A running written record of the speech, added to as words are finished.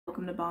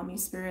welcome to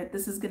BOMISpirit.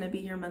 This is going to be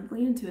your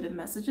monthly intuitive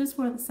messages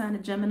for the sign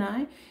of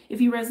Gemini. If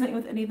you resonate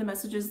with any of the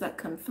messages that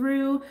come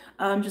through,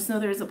 just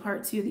know there's a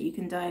part 2 that you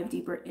can dive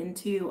deeper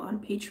into on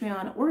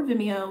Patreon or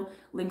Vimeo.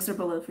 Links are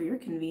below for your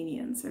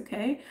convenience,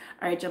 okay?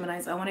 All right,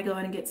 Geminis, I want to go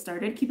ahead and get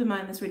started. Keep in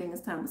mind this reading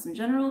is timeless in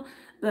general,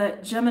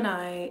 but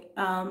Gemini,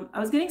 I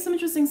was getting some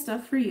interesting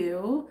stuff for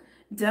you.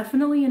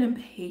 Definitely an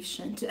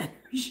impatient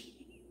energy.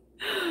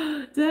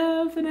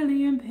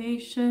 Definitely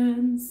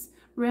impatience.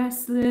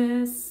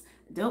 Restless,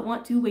 don't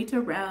want to wait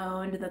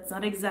around. That's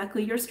not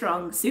exactly your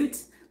strong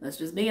suit. Let's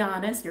just be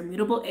honest. You're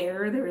mutable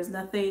air. There is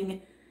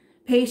nothing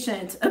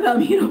patient about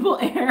mutable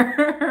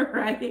air,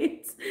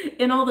 right?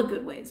 In all the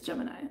good ways,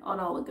 Gemini, on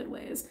all the good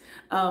ways.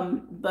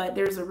 But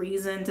there's a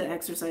reason to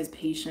exercise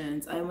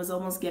patience. I was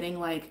almost getting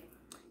like,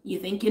 you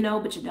think you know,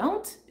 but you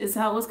don't, is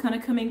how it was kind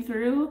of coming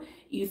through.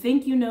 You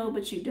think you know,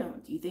 but you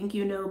don't. You think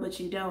you know, but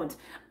you don't.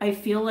 I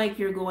feel like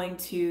you're going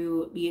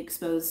to be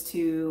exposed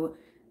to,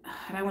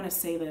 how do I want to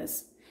say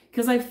this?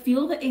 Because I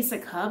feel the Ace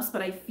of Cups,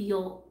 but I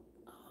feel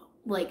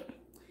like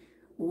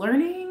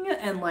learning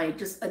and like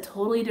just a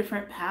totally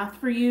different path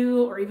for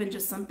you, or even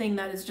just something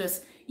that is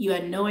just, you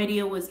had no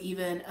idea was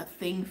even a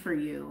thing for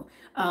you.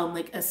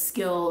 Like a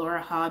skill or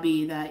a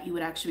hobby that you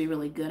would actually be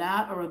really good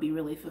at or would be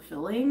really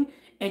fulfilling,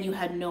 and you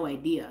had no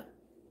idea.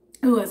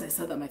 Oh, as I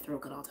said that, my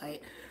throat got all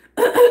tight.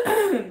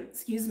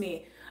 Excuse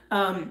me.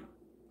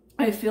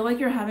 I feel like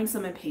you're having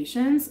some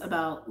impatience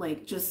about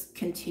like just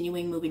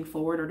continuing moving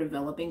forward or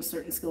developing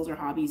certain skills or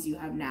hobbies you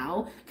have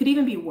now. Could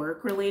even be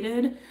work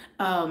related.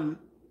 But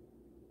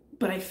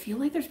I feel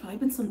like there's probably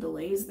been some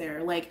delays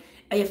there. Like,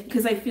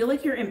 because I feel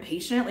like you're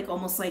impatient, like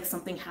almost like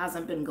something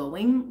hasn't been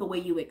going the way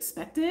you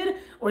expected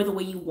or the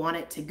way you want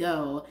it to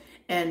go.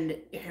 And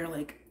you're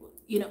like,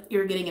 you know,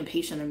 you're getting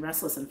impatient and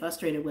restless and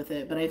frustrated with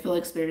it. But I feel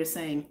like Spirit is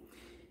saying,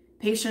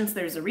 patience,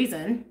 there's a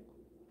reason.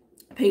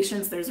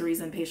 Patience, there's a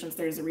reason. Patience,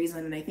 there's a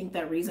reason. And I think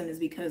that reason is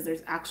because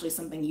there's actually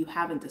something you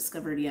haven't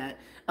discovered yet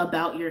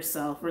about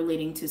yourself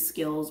relating to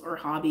skills or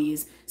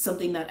hobbies,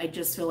 something that I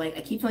just feel like,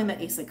 I keep feeling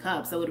that Ace of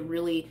Cups that would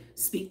really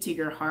speak to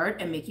your heart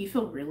and make you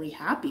feel really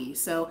happy.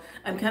 So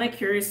I'm kind of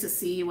curious to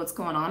see what's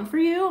going on for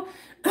you.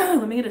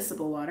 Let me get a sip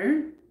of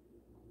water.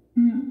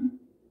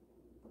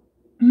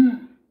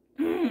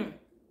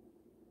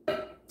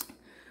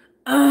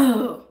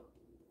 Oh,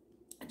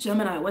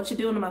 Gemini, what you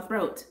doing to my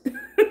throat?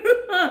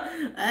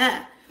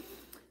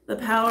 The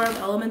Power of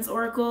Elements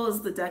Oracle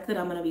is the deck that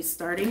I'm going to be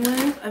starting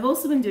with. I've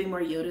also been doing more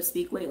Yoda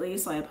speak lately,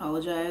 so I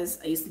apologize.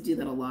 I used to do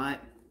that a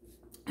lot.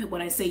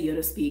 When I say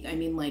Yoda speak, I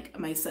mean like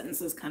my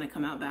sentences kind of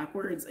come out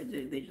backwards.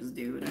 They just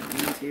do, and I don't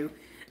mean to.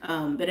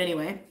 But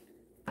anyway.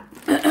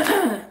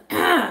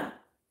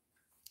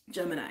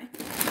 Gemini.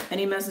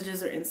 Any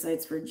messages or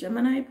insights for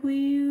Gemini,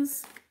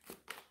 please?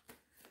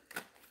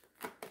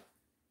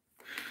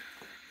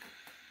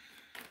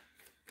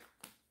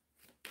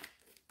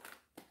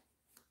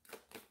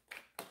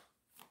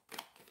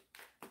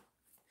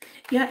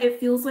 Yeah, it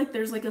feels like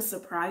there's like a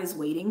surprise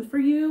waiting for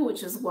you,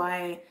 which is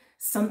why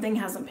something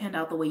hasn't panned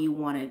out the way you've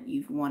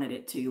wanted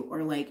it to,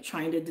 or like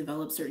trying to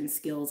develop certain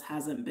skills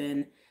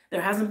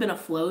there hasn't been a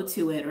flow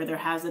to it, or there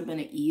hasn't been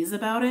an ease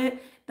about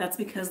it. That's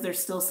because there's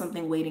still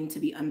something waiting to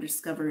be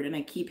undiscovered. And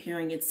I keep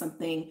hearing it's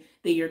something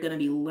that you're going to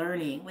be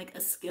learning, like a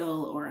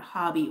skill or a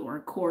hobby or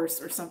a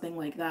course or something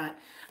like that.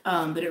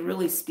 But it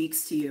really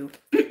speaks to you.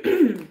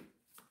 It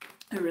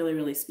really,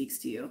 really speaks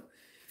to you.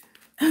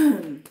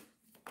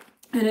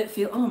 And it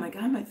feels, oh my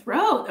God, my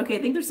throat. Okay,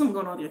 I think there's something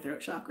going on with your throat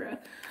chakra.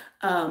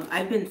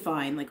 I've been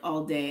fine like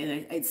all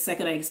day. And the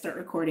second I start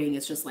recording,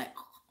 it's just like,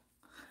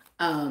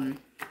 hold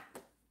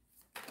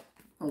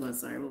on,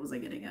 sorry, what was I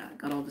getting at?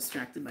 Got all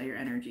distracted by your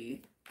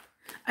energy.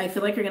 I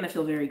feel like you're going to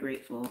feel very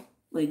grateful,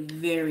 like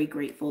very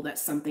grateful that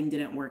something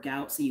didn't work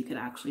out so you could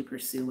actually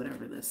pursue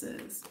whatever this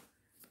is.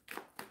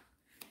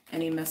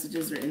 Any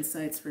messages or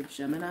insights for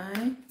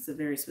Gemini? It's a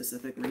very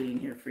specific reading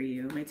here for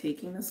you. Am I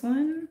taking this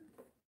one?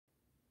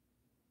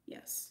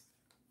 Yes.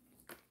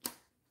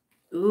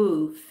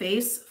 Ooh,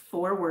 face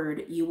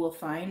forward. You will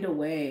find a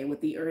way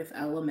with the earth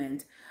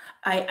element.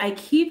 I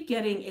keep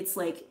getting, it's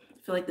like,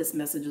 I feel like this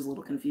message is a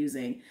little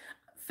confusing.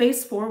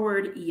 Face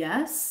forward,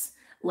 yes.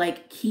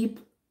 Like keep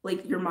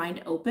like your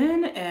mind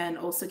open, and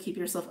also keep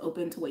yourself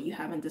open to what you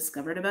haven't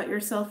discovered about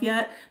yourself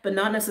yet, but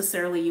not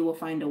necessarily you will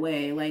find a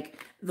way.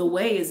 Like the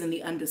way is in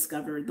the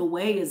undiscovered. The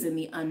way is in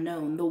the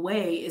unknown. The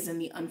way is in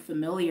the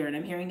unfamiliar. And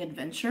I'm hearing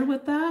adventure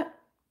with that.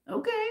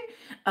 Okay.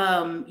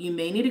 You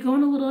may need to go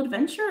on a little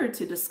adventure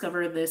to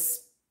discover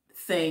this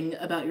thing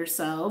about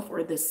yourself,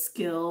 or this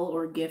skill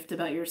or gift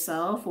about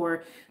yourself,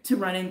 or to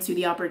run into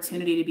the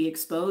opportunity to be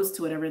exposed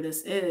to whatever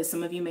this is.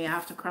 Some of you may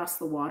have to cross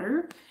the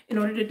water in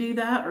order to do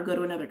that, or go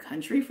to another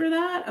country for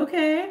that.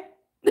 Okay.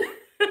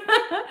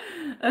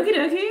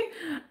 Okay.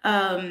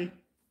 The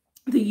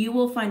you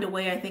will find a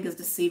way, I think, is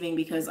deceiving,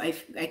 because I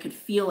could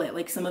feel it.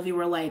 Like some of you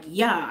were like,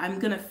 yeah, I'm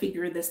going to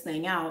figure this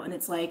thing out. And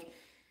it's like,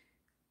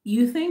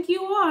 you think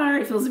you are.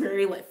 It feels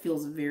very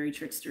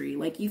trickstery.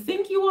 Like you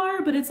think you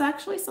are, but it's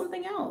actually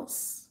something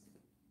else.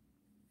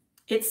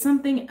 It's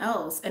something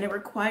else, and it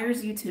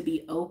requires you to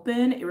be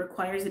open. It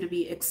requires you to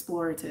be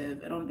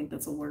explorative. I don't think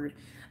that's a word,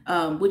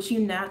 which you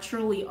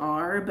naturally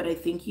are, but I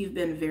think you've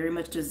been very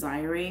much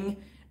desiring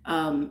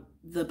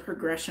the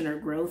progression or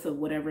growth of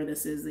whatever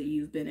this is that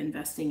you've been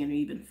investing in or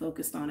you've been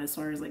focused on as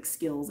far as like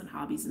skills and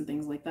hobbies and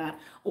things like that,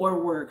 or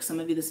work.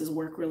 Some of you, this is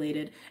work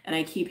related. And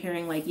I keep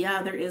hearing like,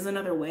 yeah, there is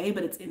another way,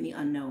 but it's in the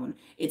unknown.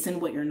 It's in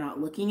what you're not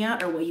looking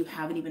at or what you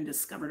haven't even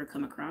discovered or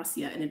come across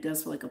yet. And it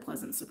does feel like a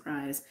pleasant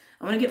surprise.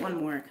 I want to get one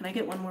more. Can I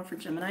get one more for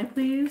Gemini,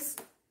 please?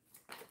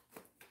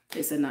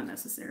 They said not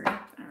necessary. All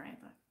right,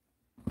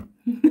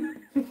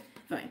 fine.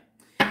 Fine.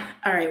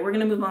 All right, we're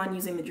going to move on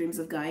using the Dreams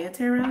of Gaia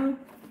Tarot.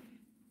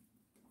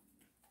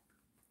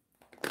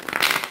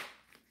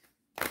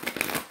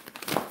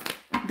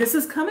 This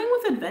is coming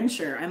with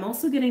adventure. I'm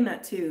also getting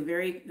that too,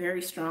 very,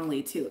 very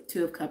strongly too.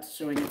 Two of Cups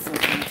showing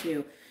itself in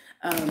too.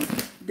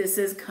 This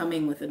is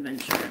coming with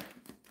adventure.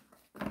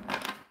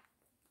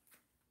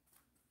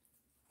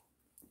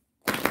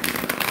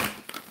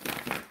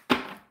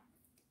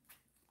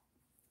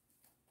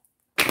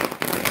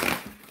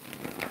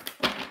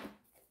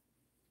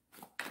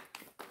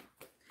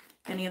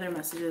 Any other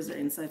messages or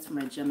insights from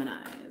my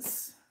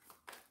Geminis?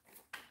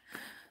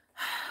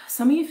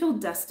 Some of you feel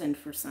destined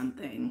for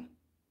something.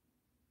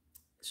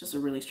 It's just a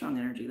really strong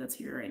energy that's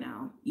here right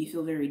now. You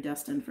feel very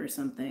destined for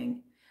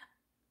something.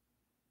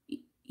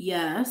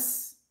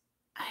 Yes,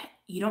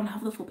 you don't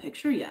have the full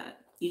picture yet.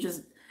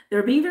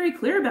 They're being very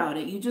clear about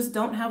it. You just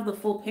don't have the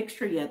full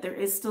picture yet. There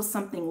is still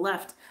something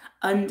left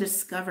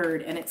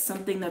undiscovered, and it's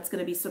something that's going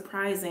to be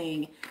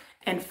surprising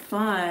and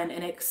fun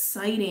and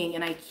exciting.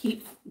 And I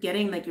keep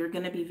getting like you're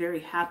going to be very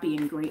happy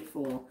and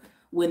grateful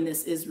when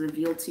this is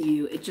revealed to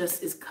you. It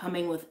just is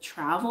coming with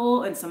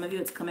travel, and some of you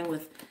it's coming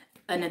with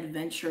an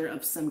adventure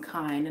of some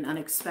kind, an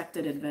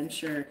unexpected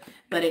adventure,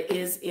 but it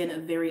is in a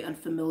very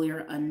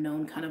unfamiliar,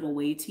 unknown kind of a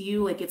way to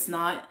you. Like it's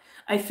not,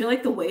 I feel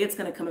like the way it's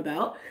going to come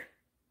about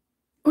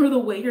or the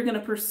way you're going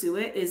to pursue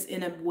it is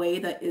in a way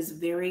that is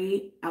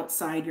very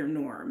outside your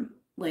norm.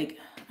 Like,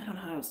 I don't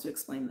know how else to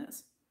explain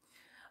this.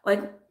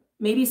 Like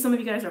maybe some of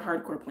you guys are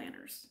hardcore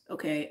planners,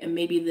 okay? And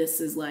maybe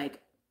this is like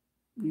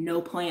no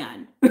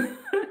plan.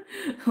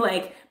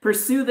 Like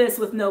pursue this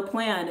with no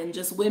plan and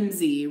just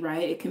whimsy,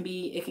 right? It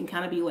can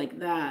kind of be like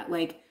that.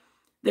 Like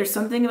there's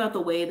something about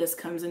the way this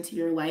comes into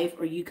your life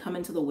or you come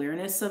into the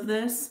awareness of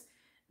this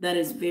that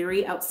is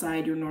very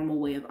outside your normal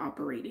way of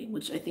operating,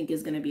 which I think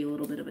is going to be a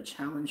little bit of a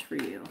challenge for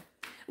you.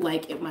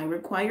 Like it might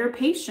require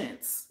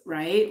patience,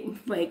 right?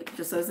 Like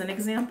just as an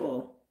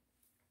example.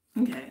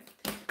 Okay.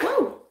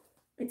 Whoa,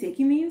 am I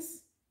taking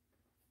these?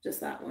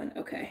 Just that one.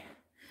 Okay.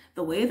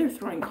 The way they're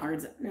throwing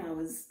cards now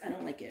is, I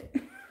don't like it.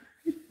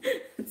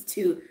 It's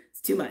too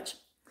much.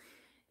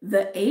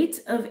 The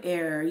 8 of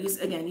Air,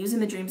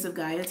 using the Dreams of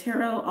Gaia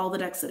Tarot, all the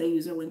decks that I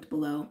use are linked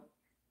below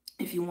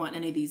if you want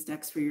any of these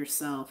decks for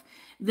yourself.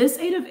 This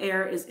 8 of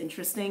Air is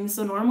interesting.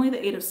 So normally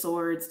the 8 of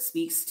Swords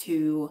speaks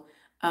to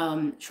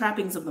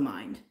trappings of the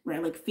mind,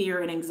 right? Like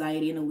fear and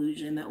anxiety and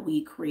illusion that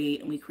we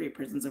create, and we create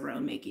prisons of our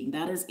own making.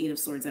 That is 8 of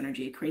Swords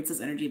energy. It creates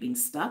this energy of being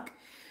stuck.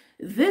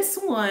 This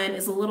one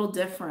is a little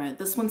different.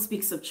 This one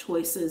speaks of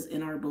choices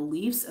in our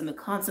beliefs and the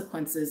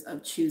consequences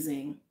of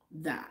choosing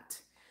that.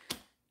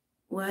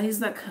 Why is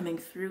that coming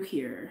through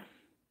here?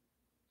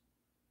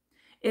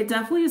 It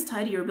definitely is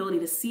tied to your ability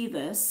to see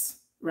this,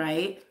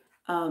 right?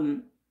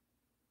 To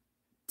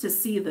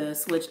see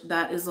this, which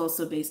that is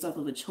also based off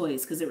of a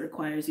choice because it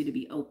requires you to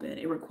be open.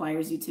 It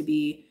requires you to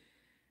be,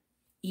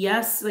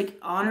 yes, like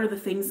honor the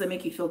things that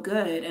make you feel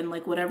good. And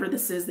like whatever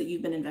this is that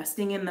you've been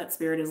investing in, that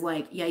spirit is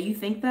like, yeah, you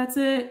think that's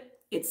it.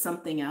 It's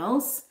something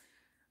else.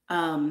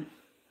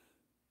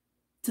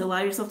 To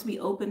allow yourself to be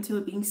open to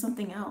it being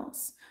something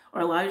else,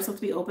 or allow yourself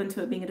to be open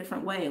to it being a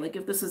different way. Like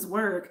if this is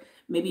work,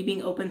 maybe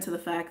being open to the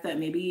fact that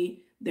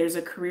maybe there's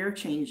a career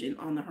change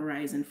on the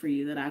horizon for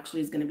you that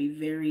actually is going to be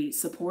very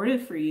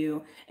supportive for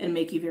you and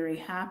make you very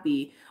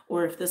happy.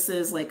 Or if this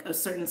is like a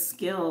certain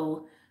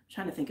skill, I'm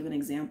trying to think of an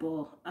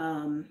example.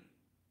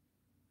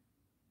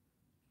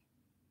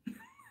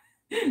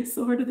 It's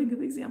so hard to think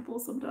of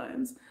examples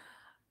sometimes.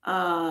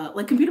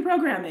 Like computer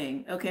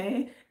programming,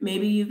 okay?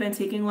 Maybe you've been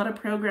taking a lot of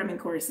programming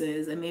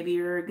courses and maybe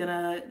you're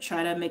gonna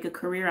try to make a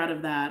career out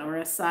of that, or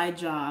a side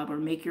job, or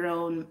make your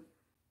own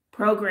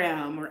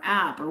program or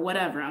app or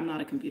whatever. I'm not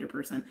a computer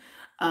person.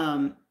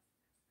 And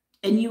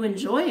you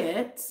enjoy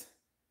it,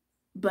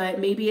 but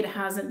maybe it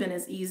hasn't been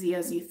as easy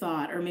as you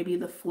thought, or maybe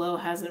the flow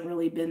hasn't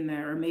really been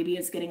there, or maybe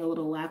it's getting a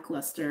little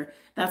lackluster.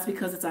 That's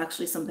because it's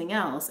actually something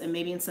else. And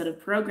maybe instead of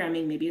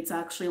programming, maybe it's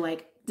actually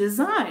like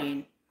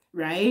design,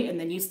 right? And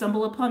then you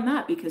stumble upon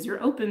that because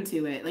you're open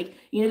to it. Like,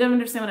 you don't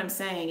understand what I'm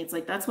saying. It's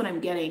like, that's what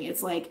I'm getting.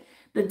 It's like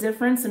the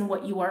difference in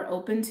what you are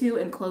open to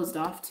and closed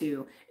off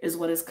to is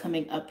what is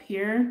coming up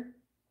here,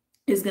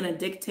 is going to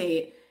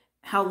dictate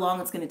how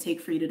long it's going to take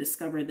for you to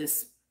discover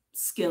this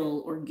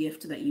skill or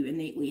gift that you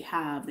innately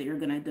have that you're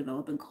going to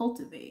develop and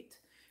cultivate.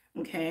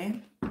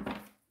 Okay.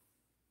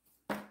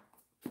 Am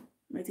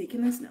I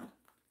taking this? No.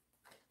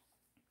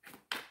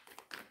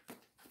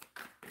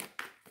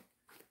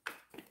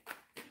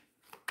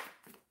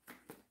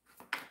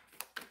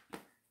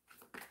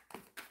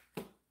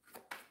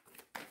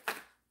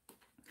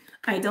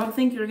 I don't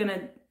think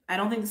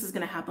this is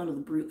gonna happen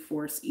with brute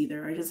force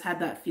either. I just had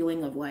that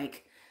feeling of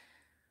like,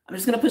 I'm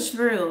just gonna push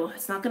through.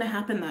 It's not gonna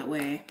happen that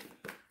way.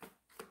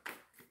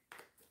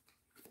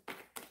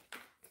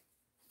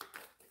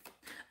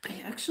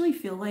 I actually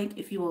feel like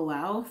if you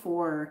allow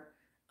for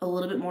a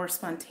little bit more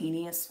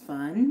spontaneous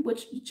fun,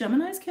 which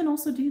Geminis can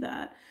also do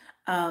that,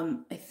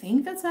 I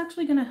think that's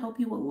actually gonna help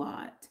you a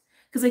lot.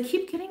 Because I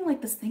keep getting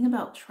like this thing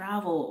about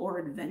travel or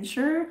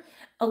adventure.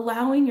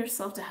 Allowing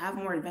yourself to have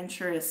more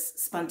adventurous,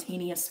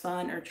 spontaneous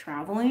fun or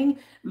traveling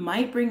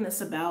might bring this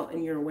about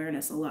in your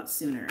awareness a lot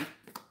sooner.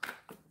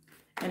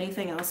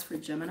 Anything else for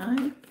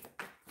Gemini?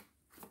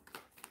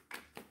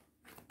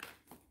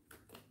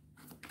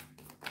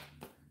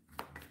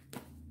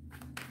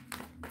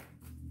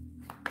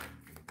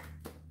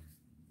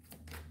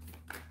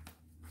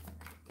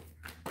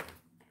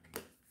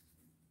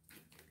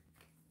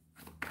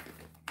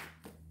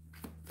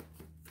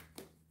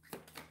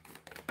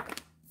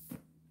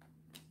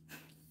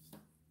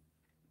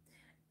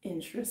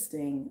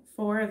 Interesting.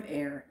 Four of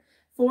Air.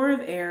 Four of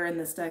Air in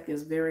this deck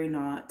is very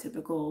not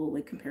typical,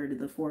 like compared to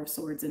the Four of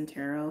Swords in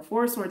Tarot.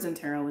 Four of Swords in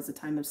Tarot is a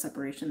time of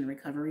separation and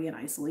recovery and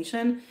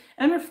isolation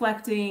and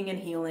reflecting and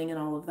healing and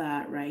all of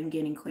that, right? And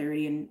gaining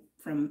clarity and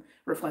from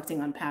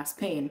reflecting on past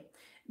pain.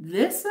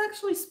 This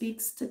actually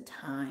speaks to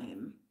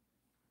time.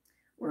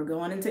 We're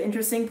going into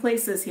interesting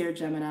places here,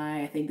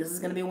 Gemini. I think this is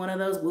going to be one of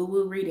those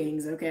woo-woo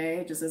readings, okay?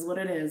 It just is what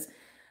it is.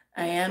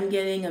 I am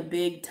getting a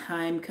big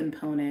time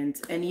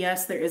component. And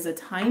yes, there is a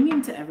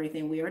timing to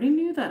everything. We already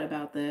knew that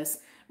about this,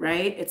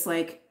 right? It's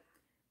like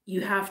you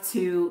have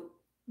to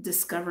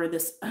discover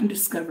this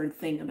undiscovered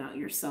thing about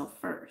yourself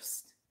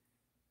first.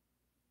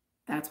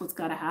 That's what's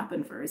got to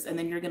happen first. And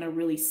then you're going to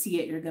really see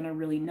it. You're going to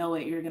really know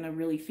it. You're going to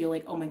really feel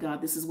like, oh my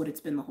God, this is what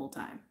it's been the whole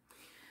time.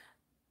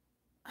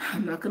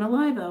 I'm not going to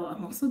lie, though.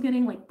 I'm also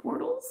getting like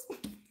portals.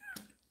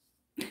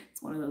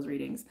 One of those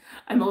readings.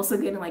 I'm also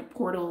getting like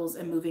portals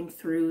and moving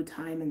through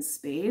time and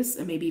space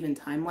and maybe even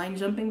timeline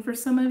jumping for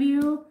some of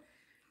you.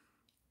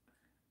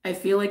 I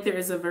feel like there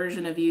is a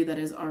version of you that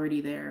is already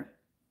there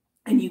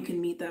and you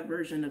can meet that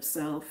version of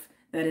self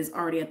that is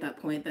already at that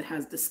point that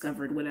has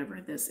discovered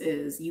whatever this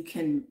is. You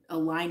can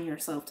align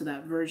yourself to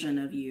that version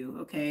of you,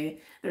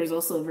 okay? There's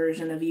also a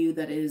version of you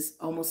that is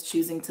almost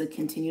choosing to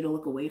continue to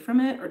look away from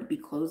it or to be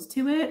closed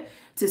to it,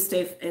 to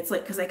stay. It's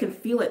like, because I can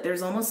feel it.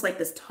 There's almost like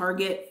this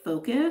target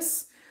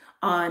focus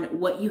on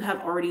what you have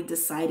already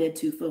decided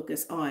to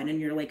focus on and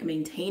you're like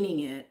maintaining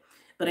it.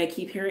 But I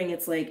keep hearing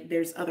it's like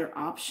there's other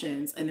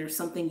options and there's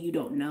something you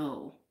don't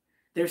know.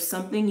 There's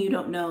something you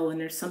don't know and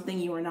there's something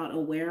you are not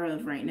aware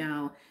of right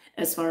now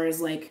as far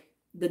as like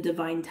the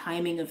divine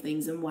timing of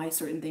things and why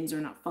certain things are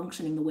not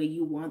functioning the way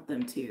you want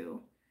them to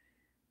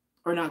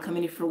or not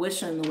coming to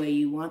fruition the way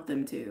you want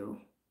them to.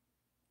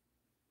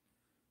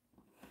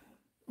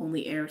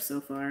 Only air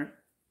so far.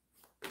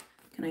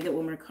 Can I get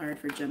one more card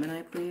for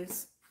Gemini,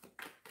 please?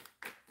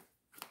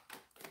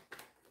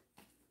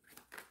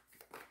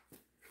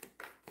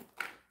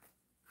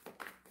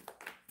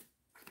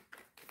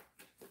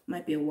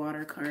 Might be a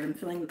water card. I'm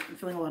feeling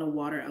a lot of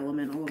water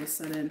element all of a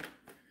sudden.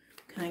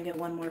 Can I get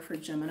one more for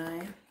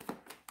Gemini?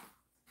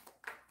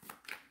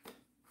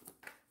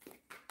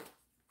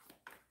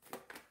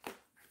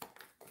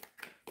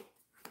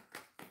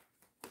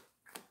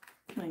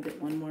 Can I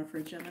get one more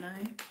for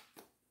Gemini?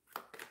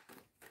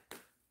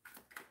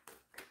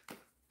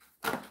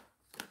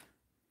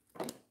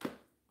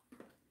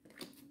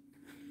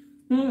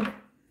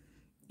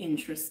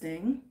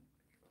 Interesting.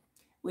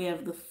 We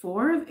have the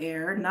Four of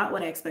Air, not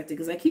what I expected,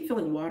 because I keep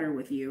feeling water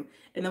with you.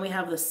 And then we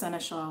have the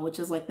Seneschal, which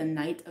is like the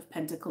Knight of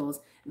Pentacles.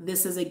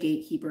 This is a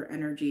gatekeeper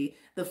energy.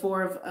 The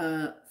Four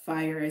of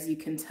Fire, as you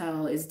can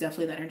tell, is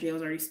definitely the energy I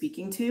was already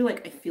speaking to.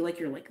 Like, I feel like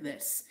you're like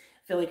this.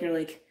 I feel like you're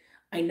like,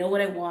 I know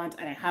what I want,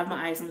 and I have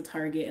my eyes on the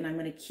target, and I'm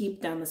going to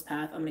keep down this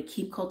path. I'm going to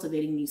keep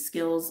cultivating these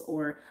skills,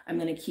 or I'm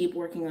going to keep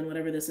working on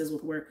whatever this is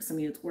with work. Some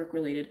of you, it's work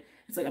related.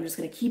 It's like, I'm just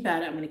going to keep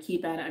at it. I'm going to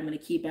keep at it. I'm going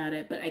to keep at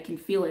it. But I can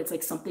feel it. It's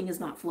like something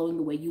is not flowing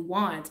the way you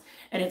want.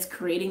 And it's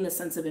creating this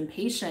sense of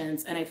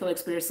impatience. And I feel like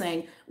Spirit is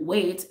saying,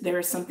 wait, there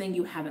is something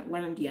you haven't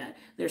learned yet.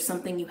 There's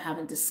something you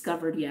haven't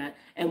discovered yet.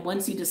 And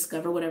once you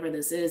discover whatever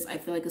this is, I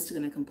feel like it's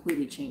going to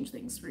completely change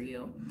things for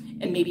you.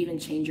 And maybe even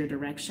change your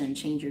direction,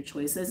 change your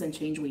choices, and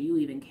change what you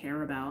even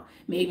care about.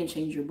 Maybe even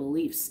change your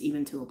beliefs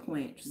even to a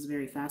point, which is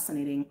very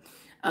fascinating.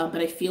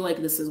 But I feel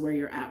like this is where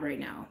you're at right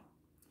now.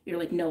 You're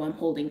like, no, I'm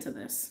holding to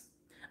this.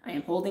 I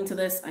am holding to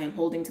this, I am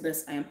holding to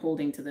this, I am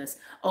holding to this.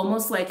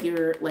 Almost like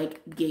you're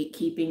like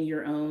gatekeeping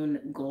your own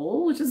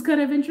goal, which is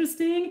kind of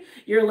interesting.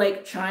 You're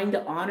like trying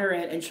to honor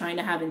it and trying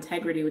to have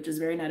integrity, which is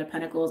very Knight of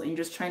Pentacles, and you're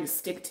just trying to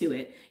stick to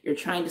it. You're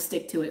trying to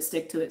stick to it,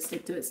 stick to it,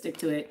 stick to it, stick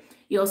to it.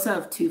 You also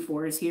have 2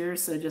 4s here,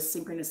 so just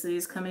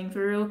synchronicities coming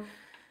through.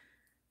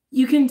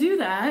 You can do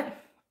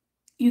that.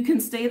 You can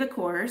stay the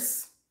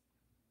course.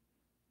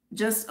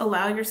 Just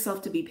allow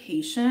yourself to be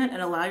patient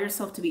and allow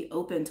yourself to be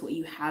open to what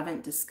you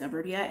haven't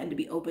discovered yet and to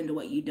be open to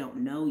what you don't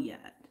know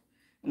yet.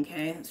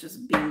 Okay, it's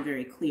just being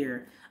very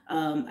clear.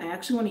 I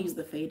actually want to use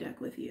the Fae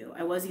deck with you.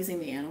 I was using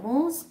the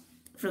animals,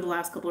 for the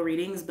last couple of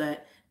readings,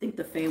 but I think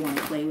the Fae want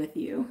to play with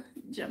you,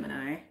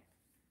 Gemini.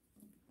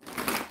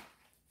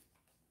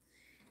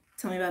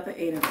 Tell me about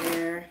the 8 of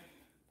Air.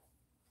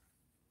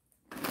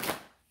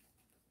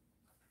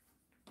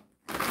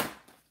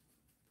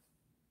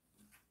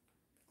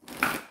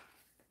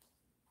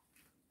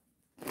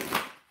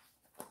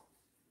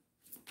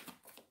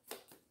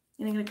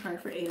 And I get a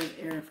card for 8 of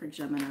Air for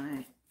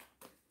Gemini.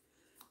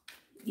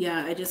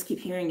 Yeah, I just keep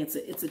hearing it's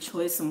a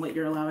choice on what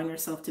you're allowing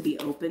yourself to be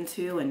open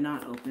to and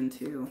not open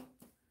to.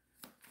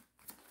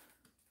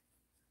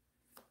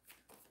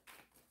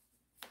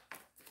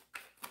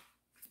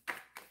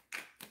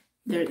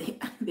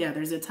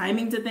 There's a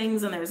timing to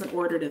things and there's an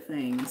order to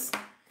things.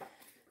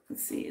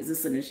 Let's see, is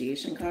this an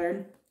initiation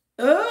card?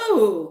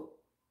 Oh!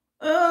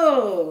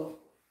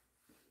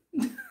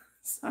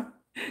 Sorry,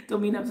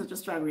 don't mean to have such a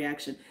strong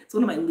reaction. It's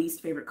one of my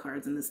least favorite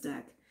cards in this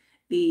deck.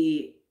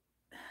 The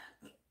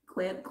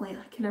I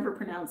can never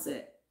pronounce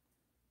it.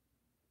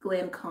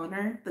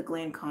 the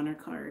Glen Connor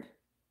card.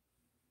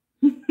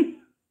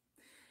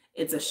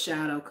 It's a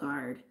shadow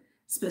card.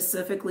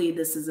 Specifically,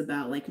 this is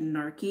about like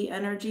narky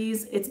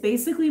energies. It's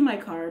basically my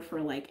card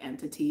for like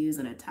entities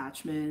and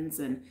attachments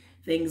and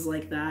things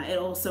like that. It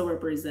also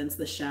represents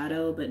the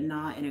shadow, but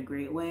not in a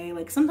great way.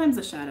 Like sometimes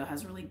the shadow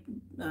has really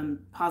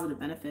positive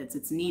benefits.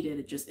 It's needed.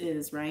 It just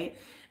is, right?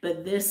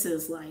 But this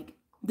is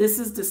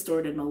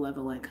distorted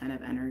malevolent kind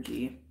of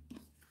energy.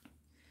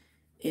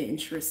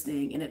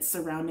 Interesting. And it's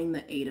surrounding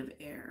the 8 of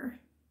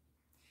Air,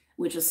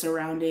 which is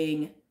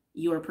surrounding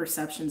your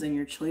perceptions and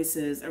your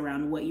choices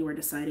around what you are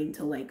deciding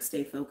to like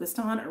stay focused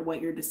on or what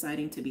you're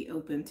deciding to be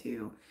open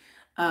to.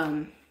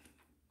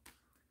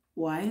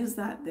 Why is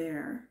that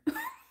there?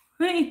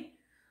 I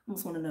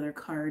almost want another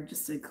card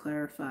just to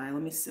clarify.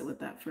 Let me sit with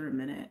that for a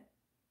minute.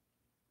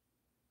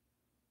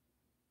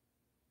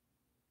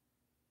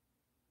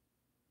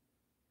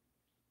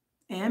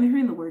 I am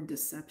hearing the word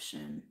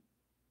deception.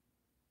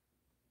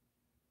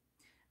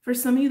 For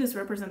some of you, this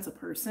represents a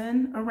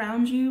person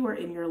around you or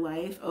in your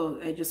life. Oh,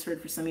 I just heard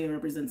for some of you, it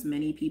represents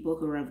many people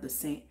who are of the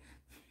same,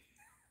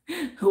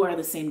 who are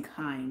the same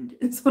kind.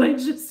 It's what I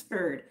just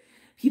heard.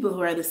 People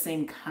who are the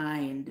same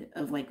kind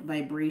of like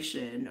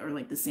vibration or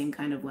like the same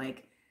kind of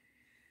like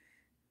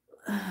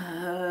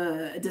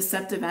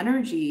deceptive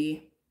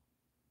energy.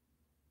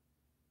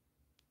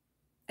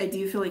 I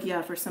do feel like,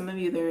 yeah, for some of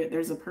you,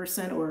 there's a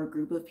person or a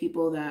group of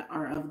people that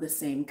are of the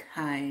same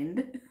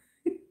kind.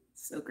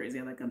 So crazy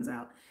how that comes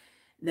out.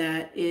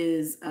 That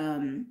is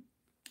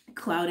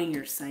clouding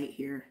your sight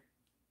here,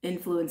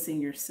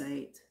 influencing your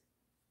sight.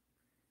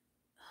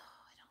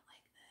 Oh, I don't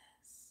like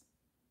this.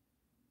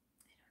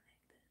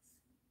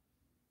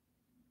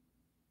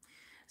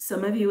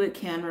 Some of you, it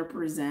can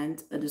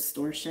represent a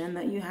distortion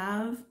that you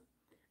have,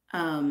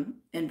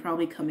 and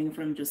probably coming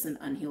from just an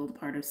unhealed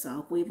part of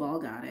self. We've all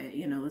got it.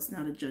 You know, it's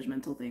not a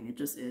judgmental thing. It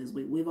just is.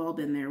 We've all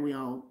been there. We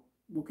all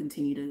will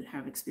continue to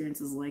have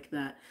experiences like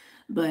that.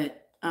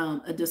 But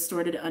a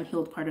distorted,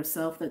 unhealed part of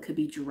self that could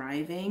be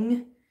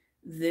driving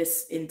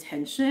this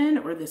intention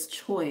or this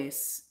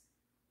choice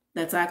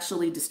that's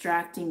actually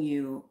distracting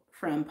you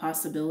from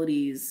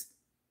possibilities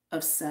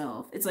of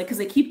self. It's like,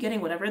 because I keep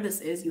getting whatever this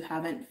is you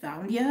haven't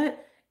found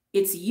yet,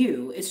 it's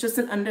you. It's just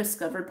an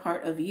undiscovered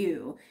part of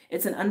you.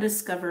 It's an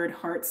undiscovered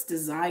heart's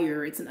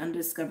desire. It's an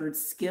undiscovered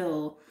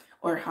skill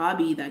or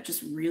hobby that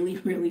just really,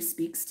 really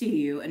speaks to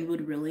you and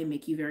would really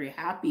make you very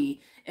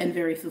happy and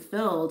very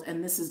fulfilled.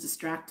 And this is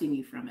distracting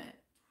you from it.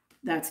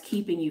 That's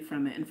keeping you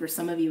from it. And for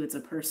some of you, it's a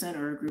person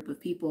or a group of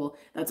people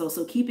that's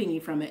also keeping you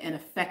from it and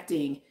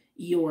affecting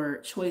your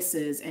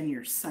choices and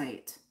your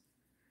sight.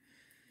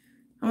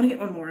 I want to get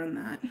one more on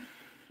that.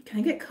 Can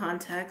I get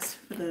context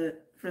for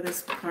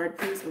this card,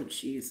 please? Oh,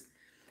 geez.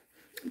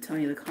 I'm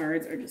telling you, the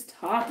cards are just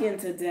talking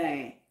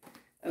today.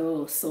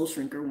 Oh, Soul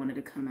Shrinker wanted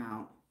to come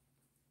out.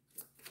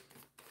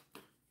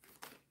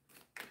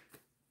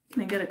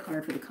 Can I get a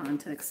card for the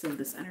context of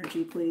this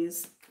energy,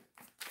 please?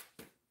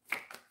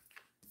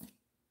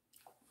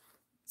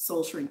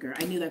 Soul Shrinker.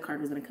 I knew that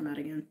card was going to come out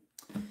again.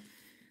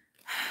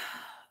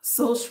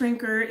 Soul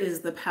Shrinker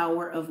is the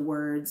power of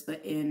words,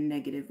 but in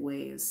negative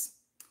ways.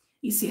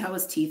 You see how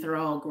his teeth are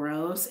all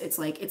gross? It's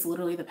like, it's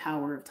literally the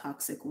power of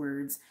toxic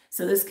words.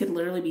 So this could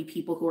literally be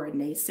people who are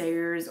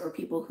naysayers or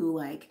people who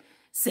like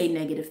say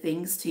negative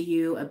things to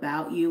you,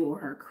 about you,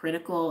 or are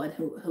critical and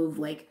who've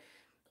like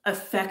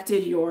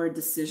affected your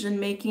decision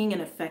making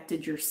and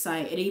affected your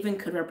sight. It even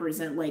could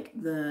represent like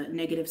the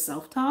negative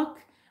self-talk,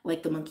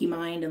 like the monkey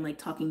mind and like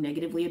talking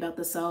negatively about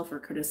the self or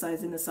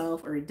criticizing the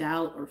self or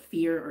doubt or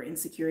fear or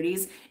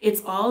insecurities.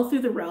 It's all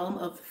through the realm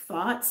of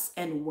thoughts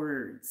and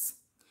words.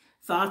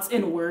 Thoughts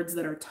and words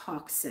that are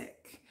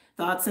toxic.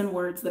 Thoughts and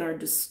words that are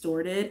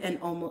distorted and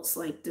almost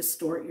like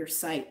distort your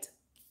sight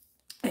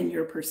and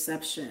your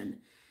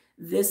perception.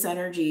 This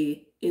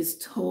energy is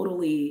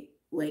totally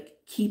like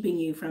keeping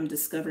you from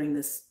discovering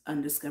this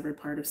undiscovered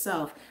part of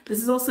self.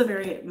 This is also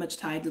very much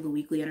tied to the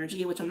weekly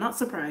energy, which I'm not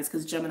surprised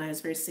because Gemini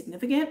is very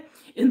significant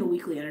in the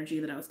weekly energy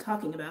that I was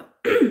talking about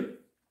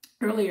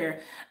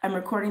earlier. I'm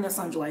recording this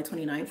on July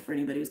 29th for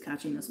anybody who's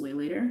catching this way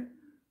later.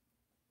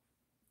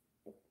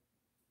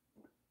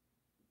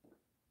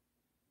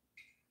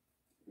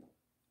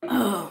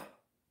 Oh,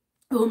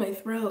 oh, my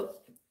throat.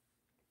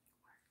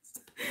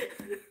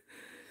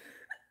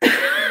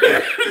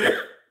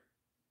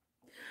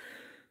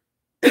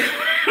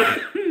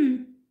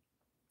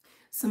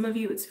 Some of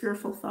you, it's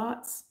fearful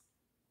thoughts.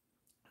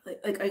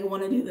 Like I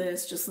want to do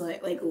this, just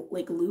like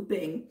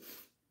looping,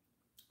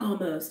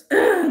 almost.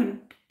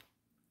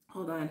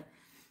 Hold on.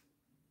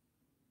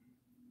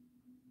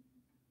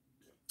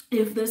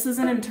 If this is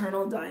an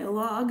internal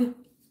dialogue,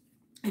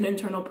 an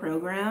internal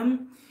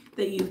program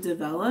that you've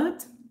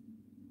developed,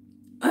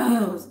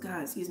 oh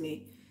God, excuse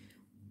me.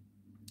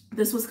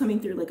 This was coming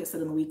through, like I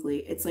said in the weekly.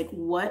 It's like,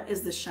 what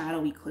is the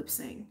shadow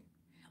eclipsing?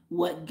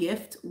 What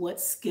gift,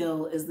 what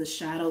skill is the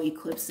shadow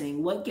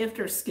eclipsing? What gift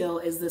or skill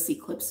is this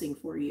eclipsing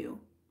for you?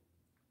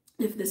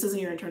 If this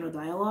isn't your internal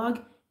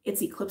dialogue,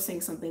 it's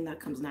eclipsing something that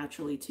comes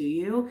naturally to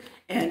you.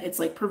 And it's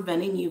like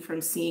preventing you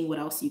from seeing what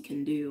else you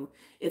can do.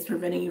 It's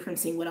preventing you from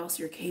seeing what else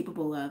you're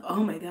capable of.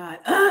 Oh my God.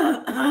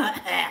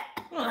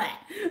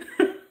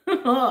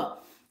 Oh,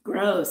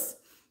 gross.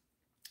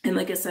 And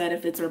like I said,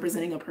 if it's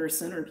representing a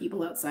person or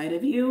people outside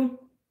of you,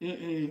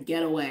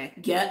 get away,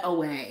 get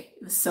away.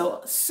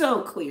 So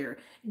clear,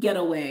 get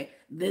away.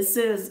 This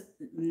is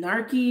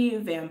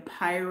narky,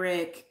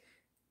 vampiric,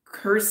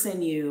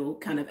 cursing you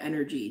kind of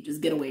energy.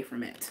 Just get away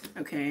from it,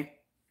 okay?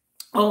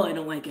 Oh, I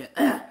don't like it.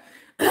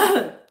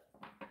 All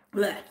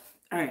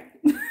right.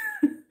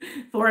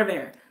 Four of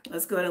air.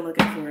 Let's go ahead and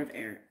look at Four of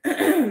air.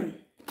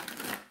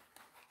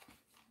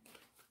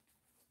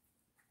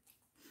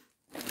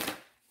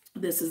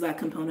 This is that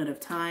component of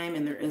time,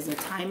 and there is a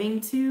timing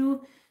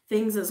to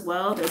things as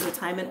well. There's a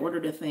time and order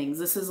to things.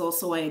 This is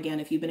also why, again,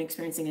 if you've been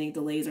experiencing any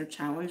delays or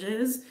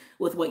challenges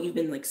with what you've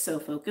been like so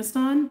focused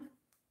on,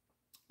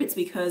 it's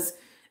because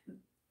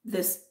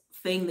this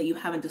thing that you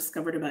haven't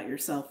discovered about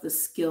yourself,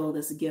 this skill,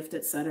 this gift,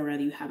 etc.,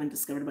 that you haven't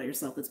discovered about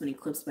yourself that's been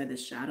eclipsed by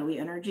this shadowy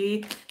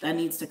energy, that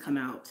needs to come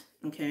out,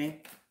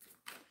 okay?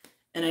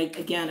 And I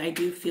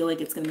do feel like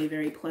it's going to be a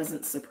very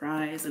pleasant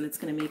surprise, and it's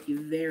going to make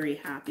you very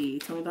happy.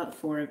 Tell me about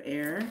Four of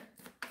air.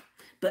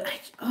 But,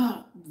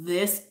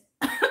 this,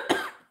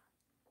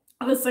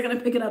 I was still going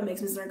to pick it up,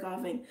 makes me start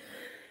coughing.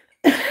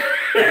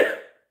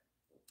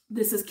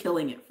 This is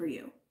killing it for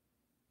you.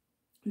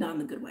 Not in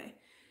the good way.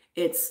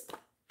 It's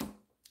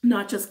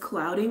not just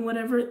clouding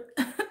whatever.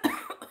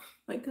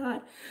 My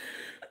God.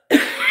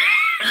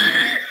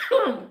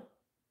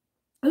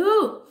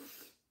 Ooh.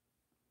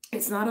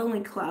 It's not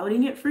only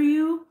clouding it for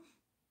you,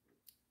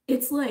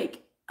 it's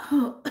like,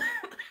 oh,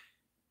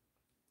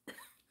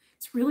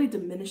 it's really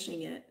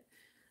diminishing it.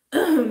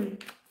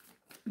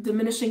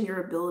 Diminishing your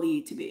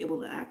ability to be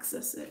able to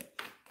access it.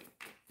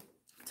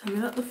 Tell me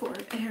about the Four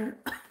of air.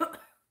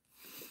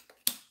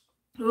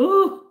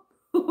 Ooh,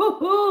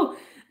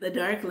 the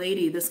Dark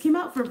Lady. This came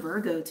out for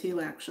Virgo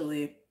too,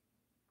 actually.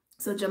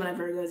 So Gemini,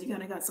 Virgos, you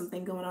kind of got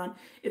something going on.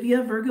 If you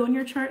have Virgo in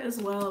your chart as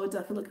well, I would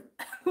definitely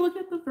look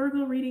at the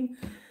Virgo reading.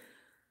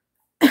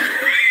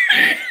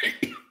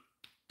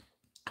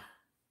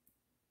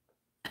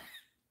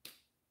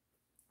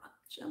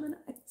 Geminis.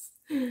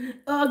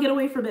 Oh, get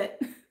away from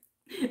it.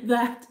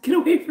 Get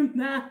away from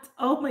that.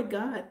 Oh my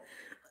God.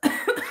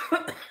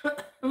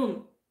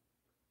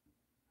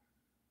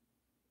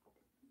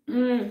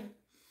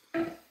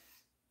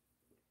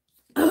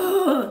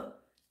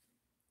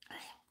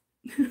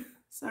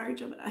 Sorry,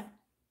 Gemini.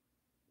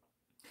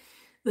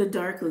 The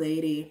Dark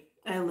Lady.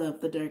 I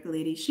love the Dark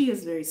Lady. She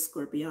is very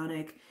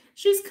scorpionic.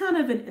 She's kind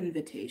of an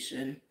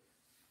invitation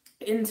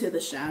into the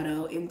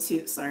shadow,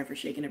 sorry for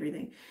shaking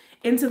everything,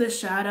 into the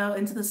shadow,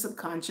 into the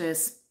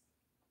subconscious,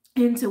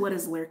 into what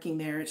is lurking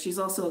there. She's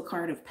also a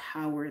card of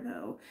power,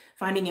 though,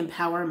 finding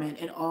empowerment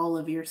in all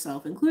of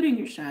yourself, including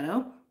your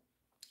shadow.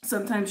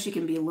 Sometimes she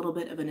can be a little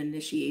bit of an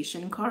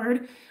initiation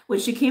card. When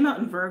she came out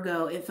in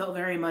Virgo, it felt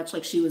very much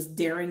like she was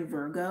daring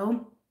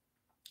Virgo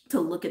to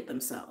look at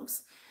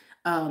themselves.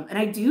 And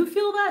I do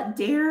feel that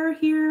dare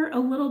here a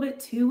little bit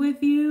too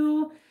with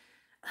you.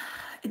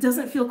 It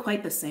doesn't feel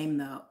quite the same,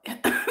 though.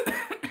 Hold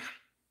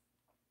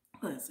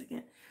on a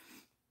second.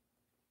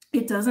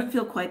 It doesn't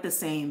feel quite the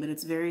same, but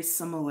it's very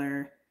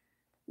similar.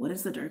 What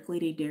is the Dark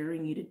Lady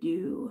daring you to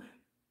do?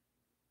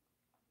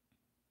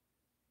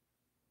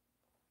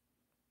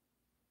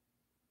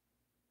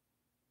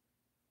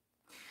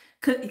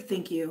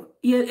 Thank you.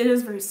 Yeah, it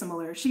is very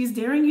similar. She's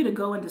daring you to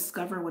go and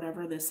discover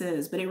whatever this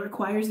is, but it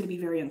requires you to be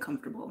very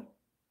uncomfortable.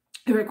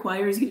 It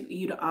requires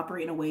you to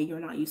operate in a way you're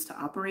not used to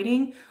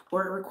operating,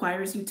 or it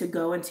requires you to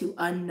go into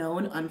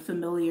unknown,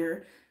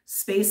 unfamiliar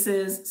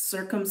spaces,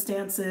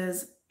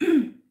 circumstances,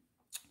 in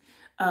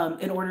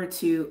order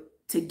to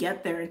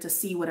get there and to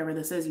see whatever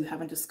this is you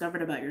haven't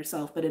discovered about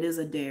yourself. But it is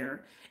a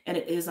dare, and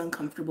it is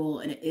uncomfortable,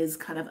 and it is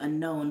kind of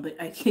unknown. But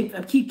I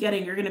keep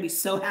getting, you're going to be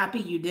so happy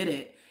you did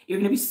it. You're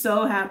going to be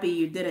so happy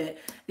you did it.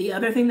 The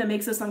other thing that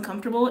makes us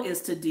uncomfortable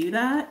is to do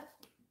that.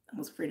 I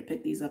was afraid to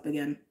pick these up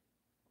again.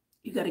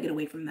 You got to get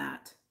away from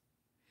that.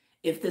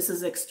 If this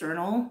is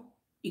external,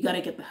 you got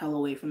to get the hell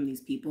away from these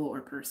people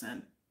or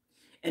person.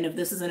 And if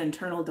this is an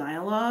internal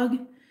dialogue,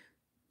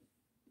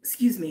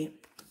 excuse me,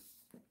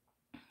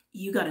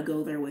 you got to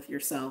go there with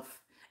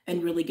yourself.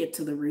 and really get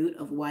to the root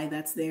of why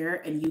that's there,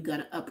 and you got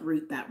to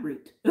uproot that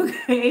root.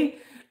 Okay?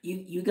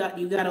 You got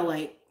to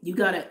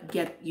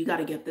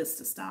get this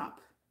to stop.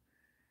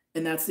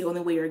 And that's the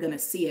only way you're going to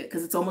see it,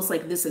 because it's almost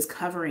like this is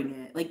covering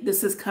it. Like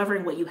this is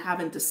covering what you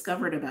haven't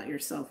discovered about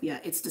yourself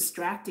yet. It's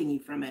distracting you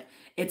from it.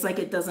 It's like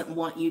it doesn't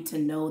want you to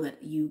know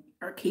that you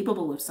are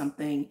capable of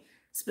something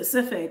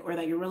specific, or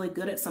that you're really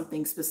good at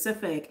something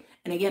specific.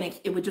 And again,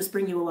 it would just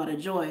bring you a lot of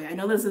joy. I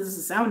know this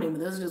is sounding, but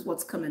this is just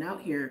what's coming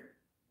out here.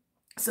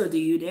 So do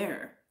you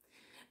dare?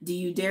 Do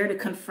you dare to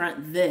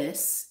confront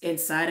this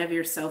inside of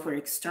yourself or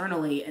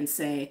externally and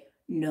say,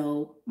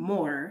 no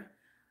more?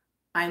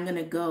 I'm going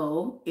to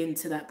go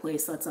into that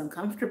place that's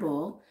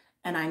uncomfortable,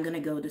 and I'm going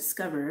to go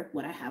discover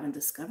what I haven't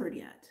discovered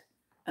yet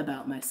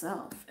about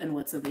myself and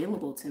what's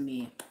available to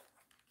me.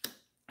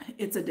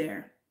 It's a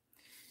dare.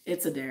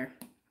 It's a dare.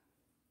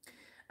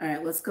 All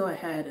right, let's go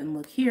ahead and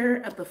look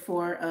here at the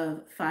Four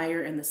of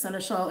Fire and the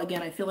Seneschal.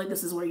 Again, I feel like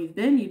this is where you've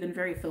been. You've been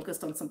very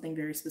focused on something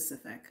very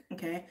specific,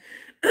 okay?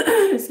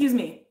 Excuse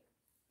me.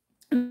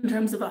 In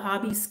terms of a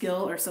hobby,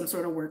 skill, or some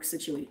sort of work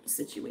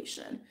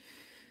situation.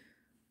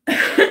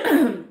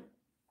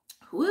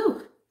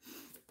 Woo.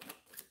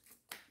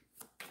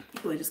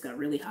 Ooh, I just got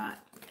really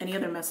hot. Any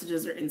other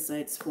messages or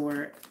insights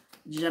for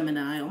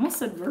Gemini? I almost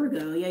said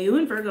Virgo. Yeah, you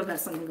and Virgo got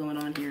something going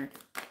on here.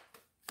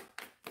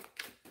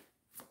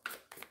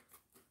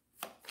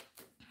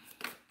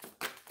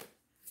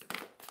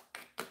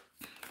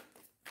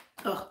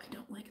 Oh, I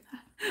don't like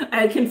that.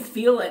 I can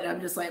feel it.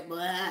 I'm just like,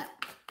 blah.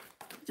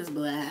 Just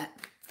blah.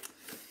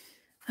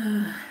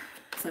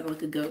 Sounded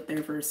like a goat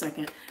there for a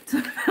second.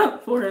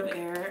 Four of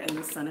Air and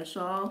the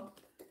Seneschal.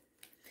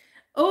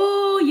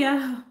 Oh,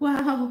 yeah.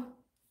 Wow.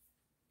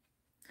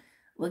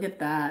 Look at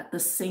that. The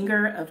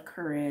Singer of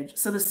Courage.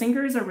 So the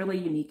singers are really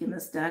unique in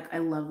this deck. I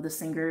love the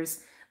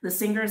singers. The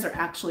singers are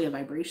actually a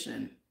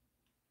vibration.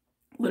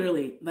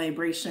 Literally,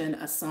 vibration,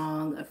 a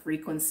song, a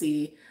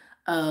frequency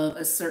of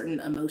a certain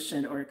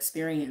emotion or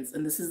experience.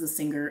 And this is the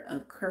Singer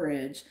of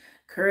Courage.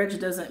 Courage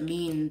doesn't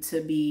mean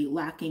to be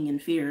lacking in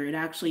fear. It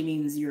actually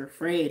means you're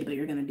afraid, but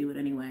you're going to do it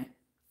anyway.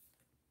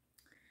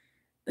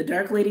 The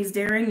Dark Lady's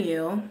daring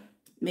you,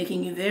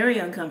 making you very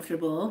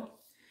uncomfortable,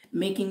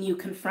 making you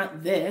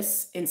confront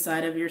this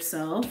inside of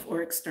yourself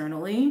or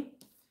externally.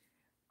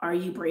 Are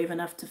you brave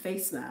enough to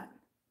face that?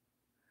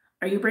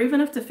 Are you brave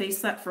enough to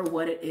face that for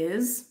what it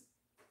is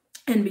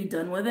and be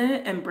done with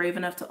it, and brave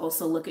enough to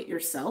also look at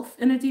yourself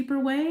in a deeper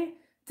way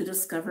to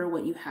discover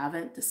what you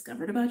haven't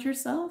discovered about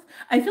yourself?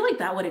 I feel like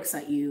that would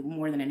excite you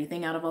more than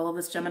anything out of all of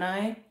this,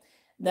 Gemini,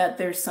 that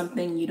there's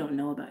something you don't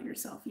know about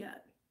yourself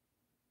yet.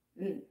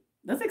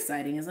 That's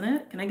exciting, isn't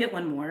it? Can I get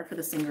one more for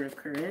the Singer of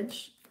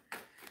Courage?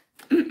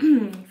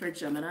 For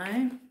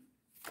Gemini.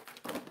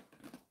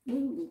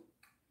 Ooh.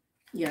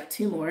 Yeah,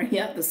 two more.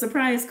 Yeah, the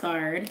surprise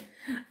card.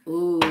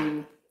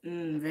 Ooh,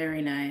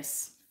 very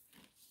nice.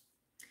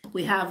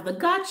 We have the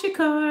gotcha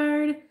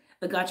card.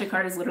 The gotcha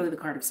card is literally the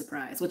card of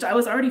surprise, which I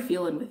was already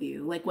feeling with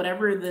you. Like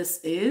whatever this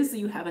is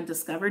you haven't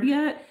discovered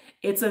yet,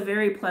 it's a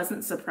very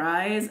pleasant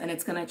surprise, and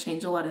it's going to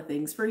change a lot of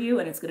things for you,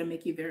 and it's going to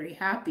make you very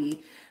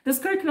happy. This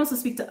card can also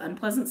speak to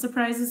unpleasant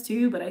surprises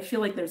too, but I feel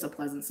like there's a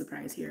pleasant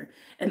surprise here.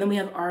 And then we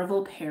have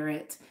Arval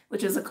Parrot,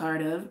 which is a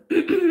card of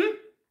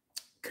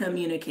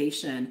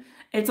communication.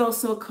 It's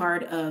also a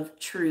card of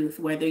truth,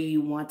 whether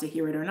you want to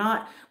hear it or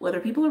not,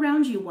 whether people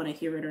around you want to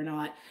hear it or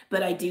not.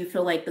 But I do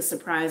feel like the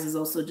surprise is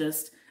also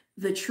just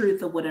the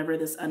truth of whatever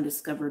this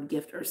undiscovered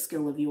gift or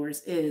skill of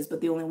yours is.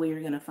 But the only way you're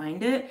going to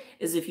find it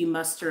is if you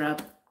muster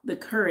up the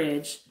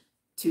courage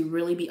to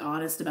really be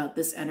honest about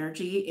this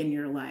energy in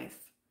your life,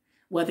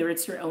 whether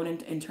it's your own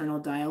internal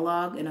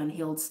dialogue and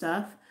unhealed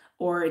stuff,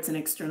 or it's an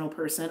external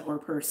person or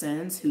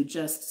persons who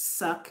just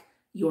suck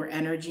your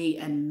energy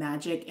and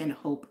magic and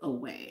hope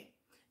away.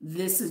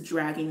 This is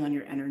dragging on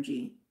your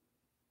energy.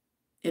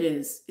 It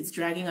is. It's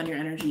dragging on your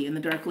energy. And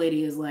the Dark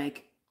Lady is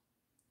like,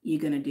 you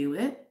gonna do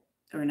it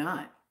or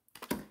not?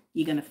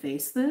 You gonna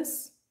face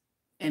this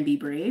and be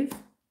brave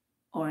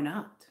or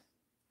not?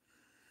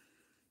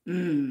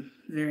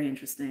 Very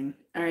interesting.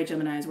 All right,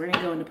 Geminis, we're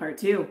gonna go into part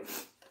 2.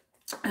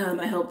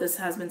 I hope this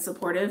has been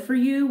supportive for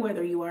you,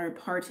 whether you are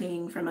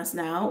parting from us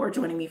now or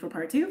joining me for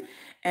part 2.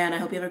 And I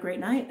hope you have a great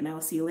night, and I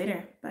will see you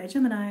later. Bye,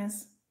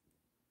 Geminis.